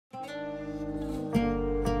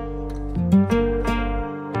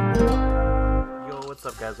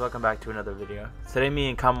guys, welcome back to another video. Today me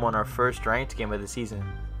and Kam won our first ranked game of the season.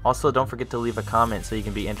 Also, don't forget to leave a comment so you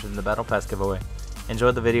can be entered in the battle pass giveaway.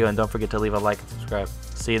 Enjoy the video and don't forget to leave a like and subscribe.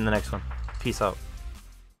 See you in the next one. Peace out.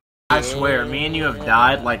 I swear, me and you have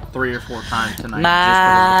died like 3 or 4 times tonight.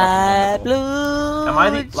 My blue. Am I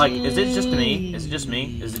the, like, is it just me? Is it just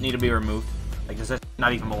me? Does it need to be removed? Like, does that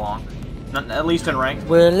not even belong? Not, at least in ranked?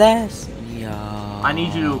 I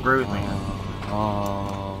need you to agree with me.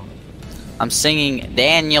 I'm singing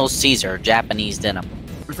Daniel Caesar, Japanese denim.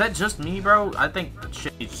 Is that just me, bro? I think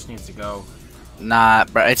shit just needs to go. Nah,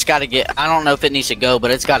 bro, it's gotta get, I don't know if it needs to go, but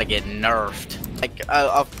it's gotta get nerfed. Like,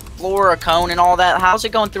 a floor, a cone, and all that. How's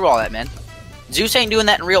it going through all that, man? Zeus ain't doing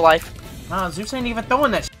that in real life. Nah, Zeus ain't even throwing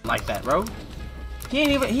that shit like that, bro. He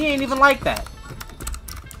ain't even like that.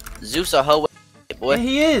 Zeus a hoe, boy. Yeah,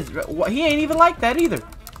 he is. He ain't even like that either.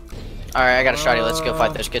 Alright, I got a shotty. Let's go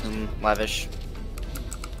fight this kid in Lavish.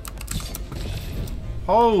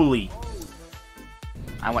 Holy.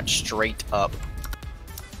 I went straight up.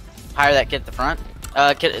 Hire that kid at the front.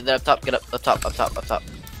 Kid up top, get up top.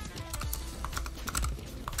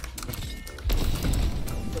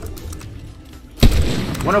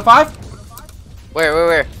 105?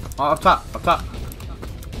 Where? Oh, up top.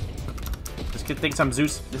 This kid thinks I'm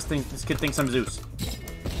Zeus. This kid thinks I'm Zeus.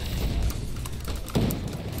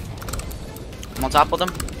 I'm on top with him.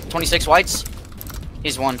 26 whites.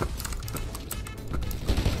 He's one.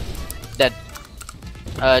 Dead.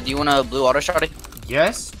 Do you want a blue auto shotty?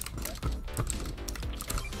 Yes.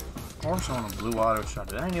 Of course I want a blue auto shot.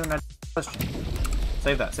 That ain't even that question.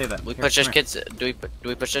 Save that. We Here, push this here. kid. Do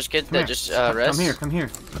we push this kid Come that here. just rests? Come here.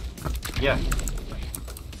 Yeah.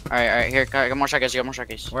 Alright, here. Got more shotguns.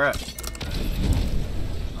 Where at?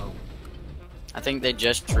 Oh, I think they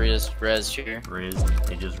just res here.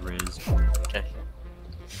 They just riz. Okay.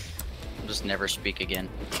 I'll just never speak again.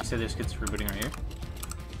 You said this kid's rebooting right here?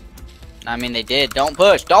 I mean, they did. Don't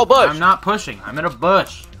push. I'm not pushing. I'm in a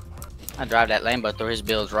bush. I drive that Lambo through his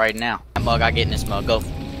builds right now. That mug, I get in this mug. Go.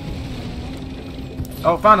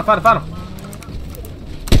 Oh, found him.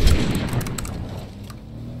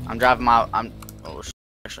 I'm driving my. Oh,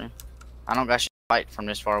 actually, I don't got shit to fight from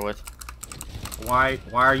this far with. Why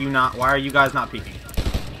are you guys not peeking?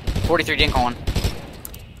 43 dink on.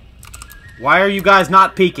 Why are you guys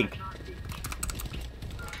not peeking?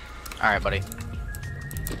 All right, buddy.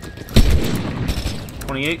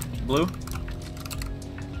 28 blue.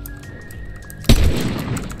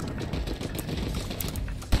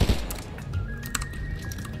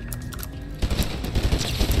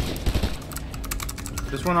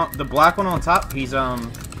 This one, the black one on top, he's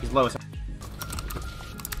lowest.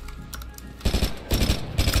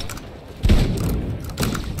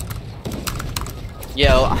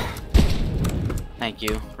 Yo. Thank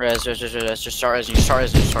you. Res. Just start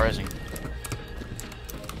resing.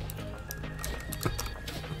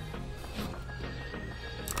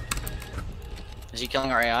 Is he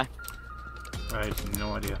killing our AI? I have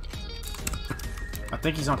no idea. I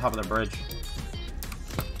think he's on top of the bridge.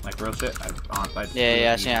 Like real shit.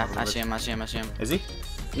 Yeah, I see him. Is he?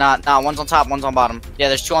 Nah, one's on top, one's on bottom. Yeah,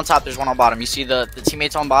 there's 2 on top, there's 1 on bottom. You see the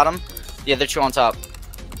teammates on bottom? The other 2 on top.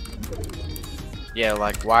 Yeah,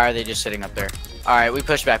 like, why are they just sitting up there? Alright, we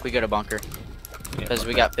push back, we go to bunker. Because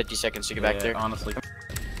we got 50 seconds to get back there. Honestly.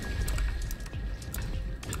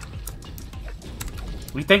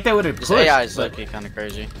 We think they would have pushed. This AI is looking kind of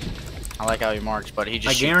crazy. I like how he marks, but he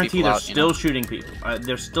just I guarantee they're out, still shooting people.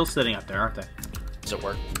 They're still sitting up there, aren't they? Does it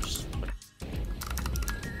work?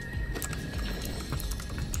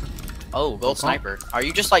 Oh, gold sniper. Are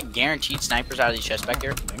you just like guaranteed snipers out of these chests back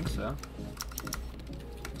here? I think so.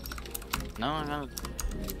 No, I got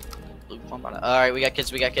blue pump on it. Alright, we got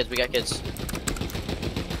kids. It's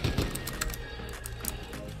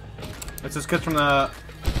this kid from the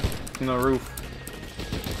roof.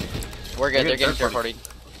 We're good, they're getting third party.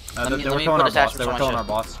 They were killing our boss. They were killing our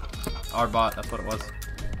boss. Our bot, that's what it was.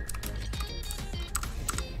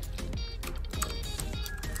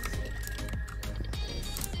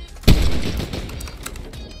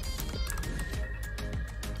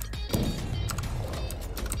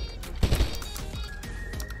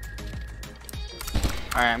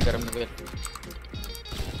 Alright, I'm good.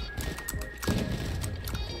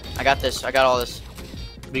 I got this. I got all this.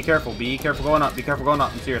 Be careful going up.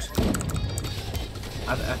 I'm serious.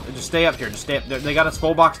 Just stay up here. Just stay up. They got us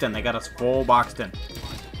full boxed in.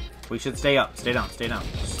 We should stay up. Stay down.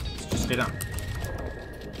 Just stay down.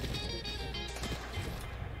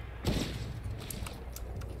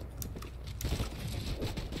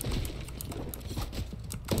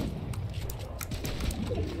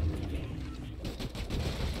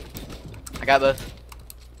 I got both.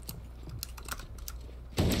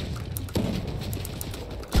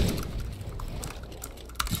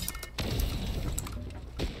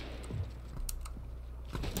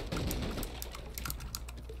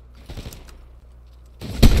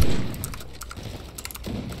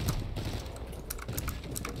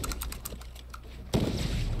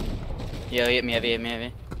 Yo, hit me heavy, hit me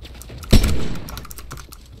heavy.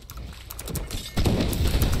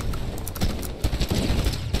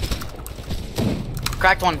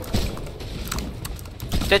 Cracked one.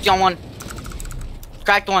 50 on one.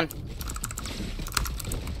 Cracked one.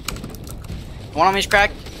 One on me's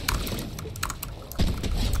cracked.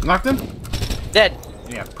 Knocked him? Dead.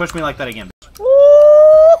 Yeah, push me like that again.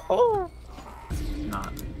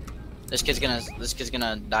 Not. This kid's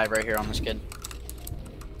gonna dive right here on this kid.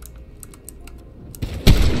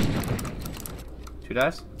 2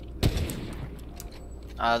 dice?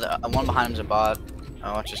 The one behind him's a bot.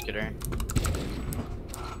 Oh, watch this kid here.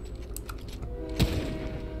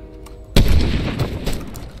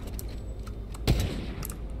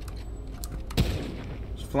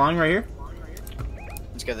 It's flying right here.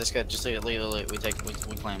 Let's go. This good. Just leave it. Leave it. We claim.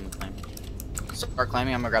 We claim. Start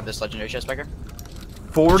claiming. I'm gonna grab this legendary chest backer.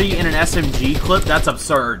 40 in an SMG clip? That's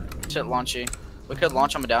absurd. Shit, launchy. We could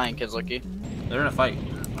launch on medallion kids, Lucky. They're in a fight.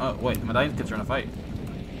 Oh wait, medallion kids are in a fight.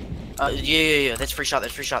 Yeah. That's free shot.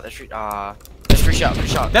 That's free shot. That's free. That's free shot. Free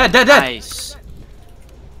shot. Dead. Nice.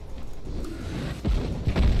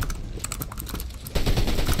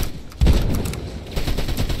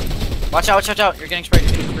 Watch out. You're getting sprayed.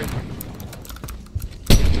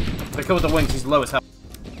 The kill with the wings, he's low as hell.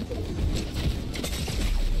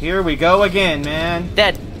 Here we go again, man.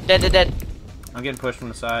 Dead. I'm getting pushed from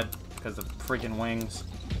the side because of freaking wings.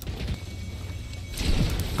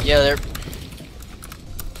 Yeah, they're...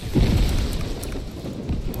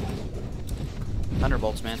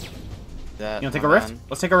 Thunderbolts, man. That, You wanna take a rift?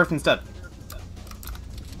 Let's take a rift instead.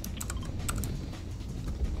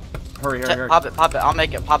 Hurry. Pop it. I'll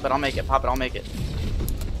make it.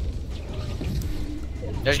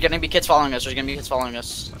 There's gonna be kids following us.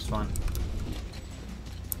 That's fine.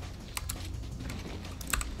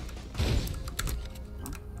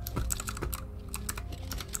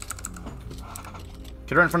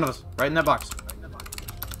 Kid right in front of us, right in that box.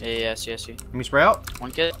 Yeah, see. Let me spray out.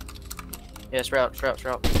 One kid. Yeah, spray out.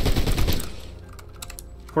 42.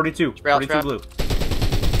 Spray out, 42 blue.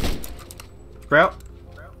 Spray out.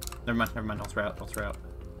 Never mind. Don't spray out.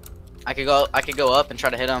 I could go up and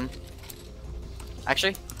try to hit him.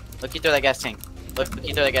 Actually, look, you throw that gas tank. Look,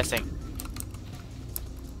 you throw that gas tank.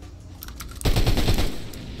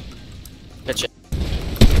 Good shit.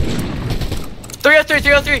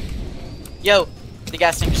 303. Yo, the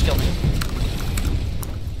gas tank just killed me.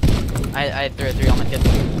 I had 303 on my kid.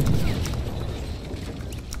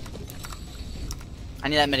 I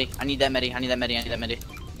need that midi.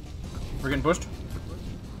 We're getting pushed.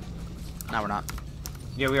 No, we're not.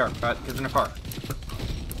 Yeah, we are. Kids in a car.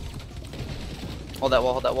 Hold that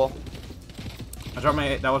wall. I dropped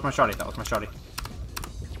my. That was my shotty.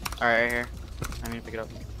 Alright, right here. I need to pick it up.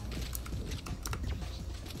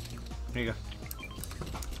 Here you go.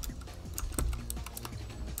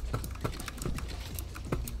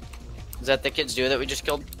 Is that the kids do that we just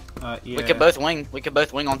killed? Yeah. We could both wing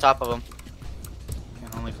on top of them.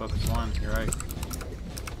 Can only focus one. You're right.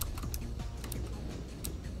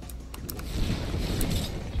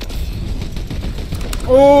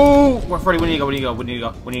 Oh! Freddy, we need to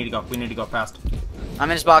go fast.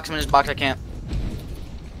 I'm in his box. I can't.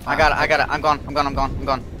 I got it. I'm gone.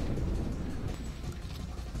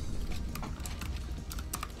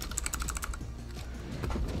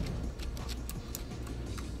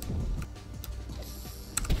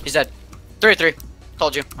 He's dead. 3-3.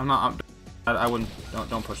 Told you. I wouldn't.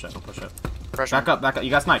 Don't push that. Pressure. Back up. You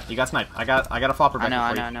got sniped. I got a flopper back here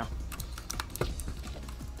for you. I know.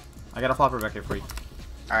 I got a flopper back here for you.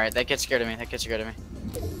 Alright, that kid's scared of me.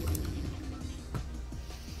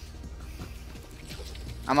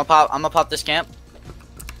 I'm gonna pop this camp.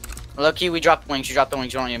 Low key, we dropped the wings. You dropped the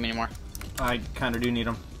wings. You don't need them anymore. I kind of do need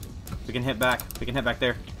them. We can hit back.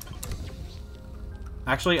 there.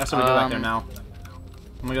 Actually, I said we go back there now.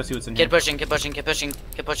 I'm gonna go see what's in here. Keep pushing me.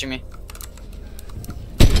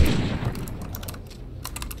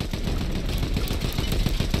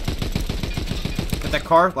 Get that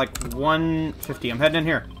car, like 150. I'm heading in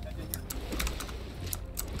here.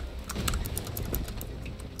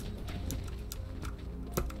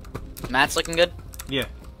 Matt's looking good. Yeah.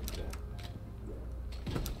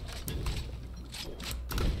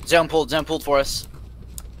 Zone pulled for us.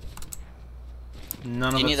 None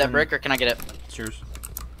of Do you need that brick or can I get it? It's yours.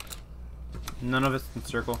 None of it's in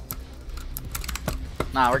circle.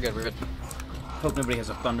 Nah, we're good. Hope nobody has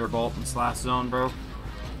a thunderbolt in slash zone, bro.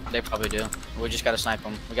 They probably do. We just gotta snipe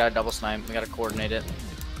them. We gotta double snipe. We gotta coordinate it.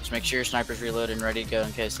 Just make sure your sniper's reloaded and ready to go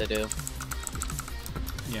in case they do.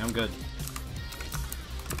 Yeah, I'm good.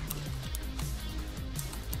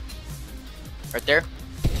 Right there.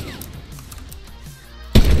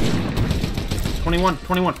 21,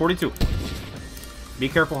 21, 42. Be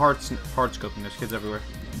careful hard scoping. There's kids everywhere.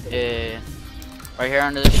 Yeah. Right here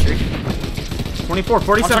under this tree. 24,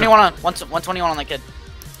 47. 121 on 121 on that kid.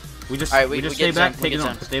 We just Alright, we just get stay back, zone, take we get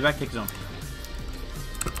zone. zone. Stay back, take zone.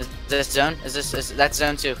 Is this zone? Is that's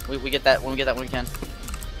zone 2? We get that when we get that when we can.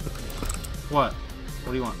 What?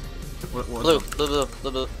 What do you want? What Blue, blue, blue,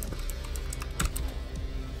 blue, blue.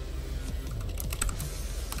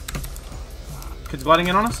 Kids gliding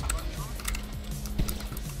in on us?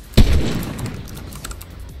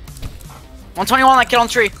 121 that kid on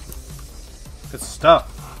the tree. Good stuff.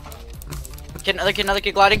 Kid, another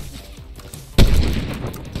kid gliding.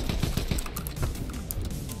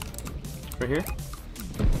 Right here.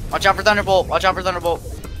 Watch out for Thunderbolt. Watch out for Thunderbolt.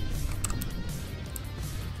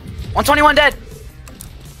 121 dead.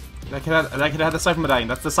 That kid had the siphon medallion.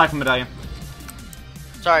 That's the siphon medallion.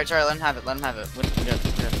 Sorry, let him have it. Let him have it. We're good.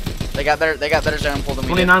 They got better zone pull than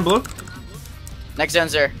we did. 29 blue. Next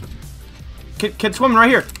zone's there. Kid swimming right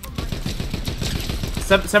here.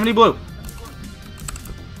 70 blue.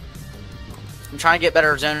 I'm trying to get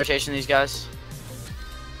better zone rotation these guys.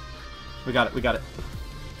 We got it. We got it.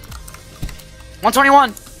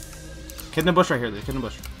 121. Kid in the bush right here. The kid in the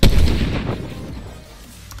bush.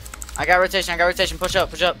 I got rotation. Push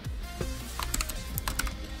up.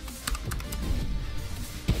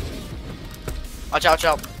 Watch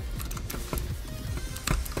out.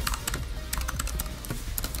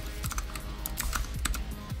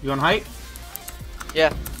 You on height?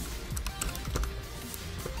 Yeah.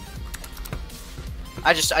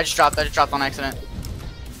 I just dropped on accident.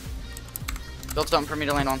 Built something for me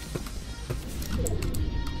to land on.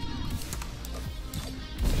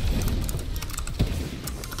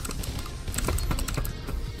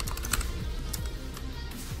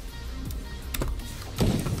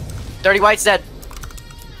 Dirty White's dead.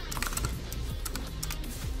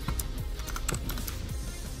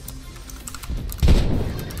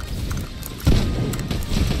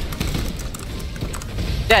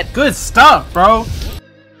 Dead. Good stuff, bro.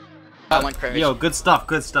 I went crazy. Yo, good stuff.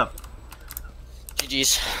 Good stuff.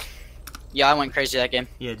 GG's. Yeah, I went crazy that game.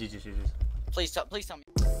 Yeah, GG. Please tell me.